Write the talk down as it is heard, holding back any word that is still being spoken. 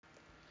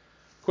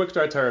Quick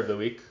Dvar Torah of the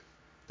week.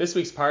 This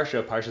week's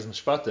Parsha, Parshas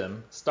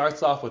Mishpatim,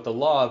 starts off with the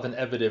law of an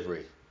Eved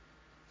Ivri,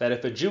 that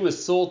if a Jew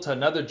is sold to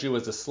another Jew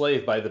as a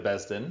slave by the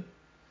Beis Din,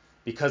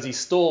 because he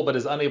stole but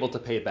is unable to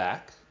pay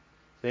back,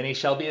 then he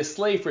shall be a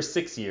slave for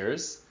 6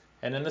 years,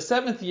 and in the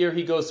 7th year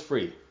he goes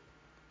free.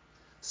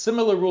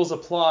 Similar rules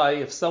apply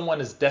if someone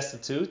is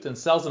destitute and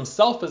sells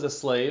himself as a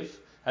slave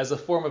as a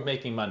form of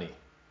making money.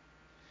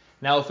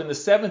 Now, if in the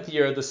 7th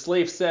year the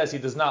slave says he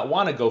does not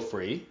want to go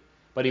free,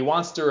 but he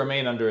wants to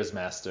remain under his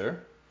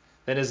master,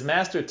 then his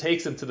master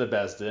takes him to the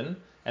Beis Din,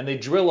 and they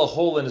drill a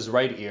hole in his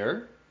right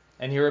ear,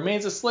 and he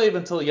remains a slave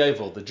until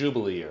Yovel, the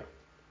Jubilee year.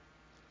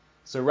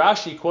 So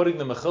Rashi, quoting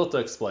the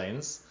Mechilta,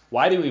 explains,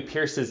 why do we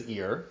pierce his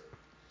ear?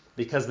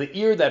 Because the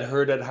ear that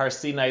heard at Har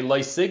Sinai, Lo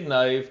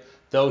Signaiv,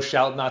 thou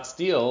shalt not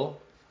steal,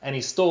 and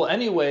he stole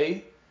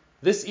anyway,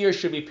 this ear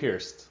should be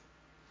pierced.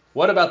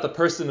 What about the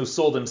person who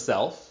sold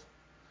himself?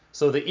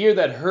 So the ear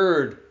that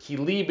heard, Ki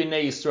li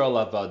b'nei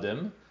Yisrael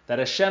avadim, that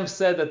Hashem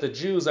said that the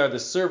Jews are the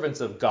servants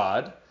of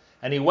God,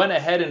 and he went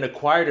ahead and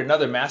acquired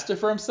another master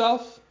for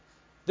himself,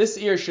 this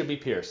ear should be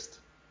pierced.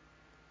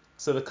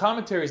 So the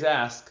commentaries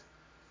ask,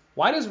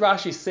 why does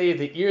Rashi say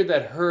the ear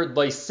that heard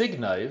Lo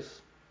Signaiv?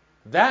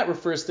 That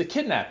refers to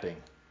kidnapping.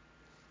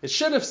 It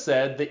should have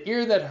said the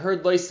ear that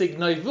heard Lo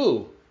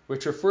Signaivu,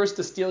 which refers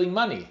to stealing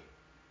money.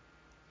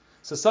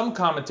 So some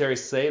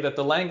commentaries say that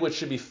the language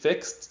should be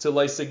fixed to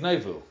Lo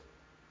Signaivu.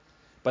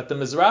 But the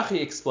Mizrahi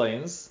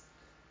explains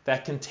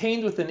that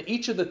contained within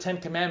each of the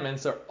 10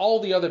 commandments are all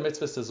the other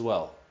mitzvahs as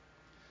well.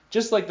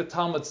 Just like the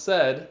Talmud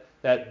said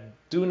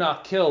that do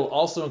not kill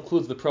also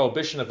includes the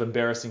prohibition of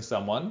embarrassing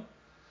someone,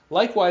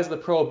 likewise the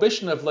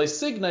prohibition of Lo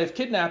Signaiv,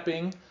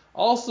 kidnapping,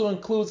 also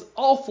includes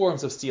all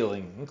forms of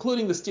stealing,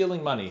 including the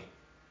stealing money.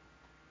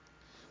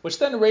 Which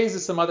then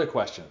raises some other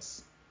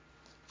questions.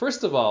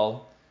 First of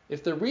all,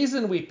 if the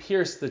reason we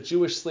pierce the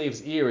Jewish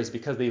slave's ear is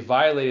because they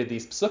violated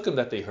these psukim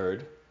that they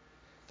heard,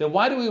 then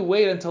why do we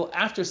wait until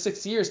after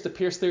 6 years to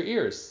pierce their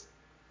ears?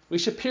 We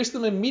should pierce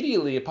them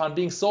immediately upon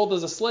being sold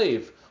as a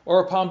slave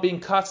or upon being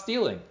caught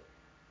stealing.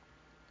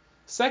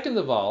 Second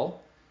of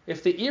all,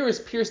 if the ear is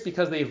pierced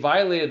because they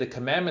violated the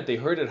commandment they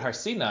heard at Har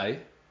Sinai,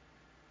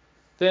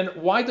 then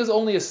why does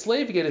only a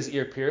slave get his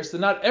ear pierced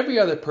and not every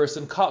other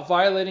person caught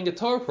violating a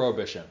Torah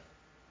prohibition?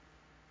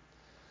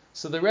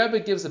 So the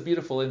Rebbe gives a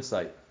beautiful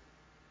insight.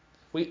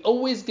 We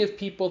always give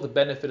people the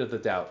benefit of the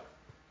doubt.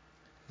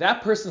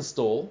 That person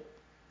stole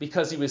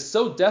because he was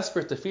so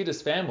desperate to feed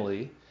his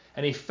family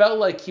and he felt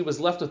like he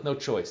was left with no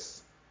choice.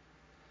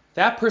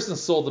 That person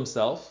sold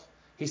himself.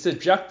 He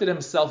subjected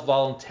himself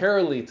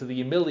voluntarily to the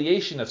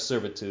humiliation of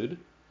servitude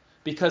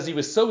because he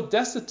was so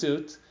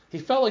destitute he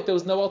felt like there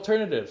was no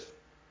alternative.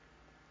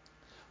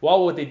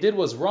 While what they did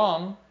was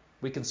wrong,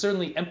 we can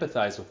certainly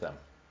empathize with them.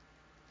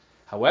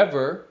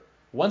 However,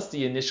 once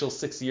the initial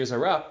 6 years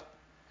are up,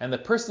 and the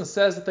person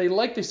says that they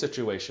like their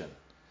situation,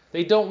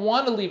 they don't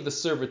want to leave the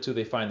servitude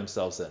they find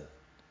themselves in,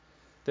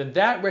 then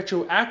that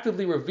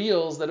retroactively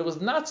reveals that it was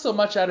not so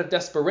much out of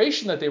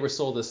desperation that they were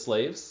sold as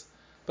slaves,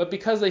 but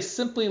because they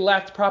simply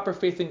lacked proper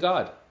faith in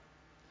God.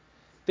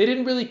 They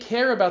didn't really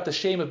care about the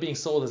shame of being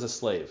sold as a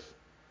slave.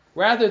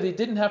 Rather, they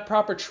didn't have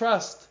proper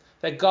trust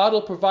that God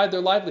will provide their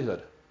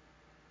livelihood.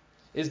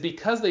 It is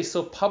because they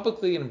so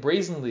publicly and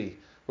brazenly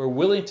were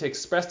willing to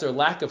express their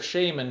lack of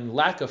shame and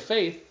lack of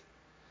faith,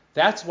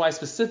 that's why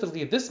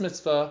specifically this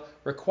mitzvah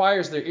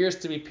requires their ears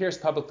to be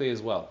pierced publicly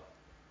as well.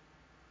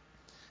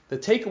 The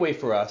takeaway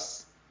for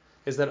us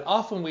is that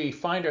often we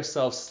find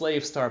ourselves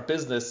slaves to our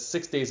business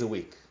 6 days a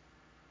week.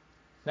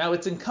 Now,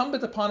 it's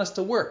incumbent upon us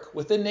to work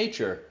within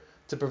nature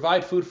to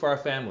provide food for our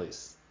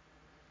families.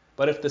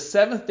 But if the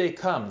 7th day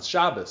comes,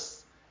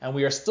 Shabbos, and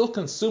we are still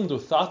consumed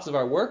with thoughts of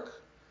our work,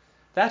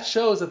 that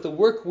shows that the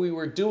work we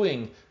were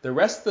doing the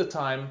rest of the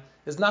time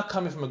is not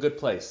coming from a good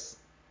place.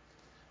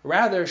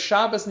 Rather,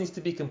 Shabbos needs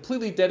to be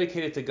completely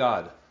dedicated to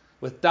God,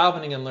 with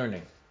davening and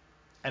learning.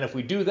 And if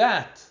we do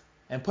that,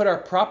 and put our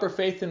proper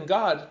faith in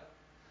God,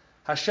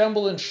 Hashem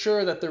will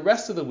ensure that the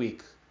rest of the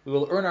week we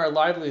will earn our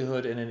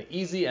livelihood in an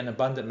easy and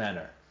abundant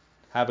manner.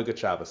 Have a good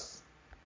Shabbos.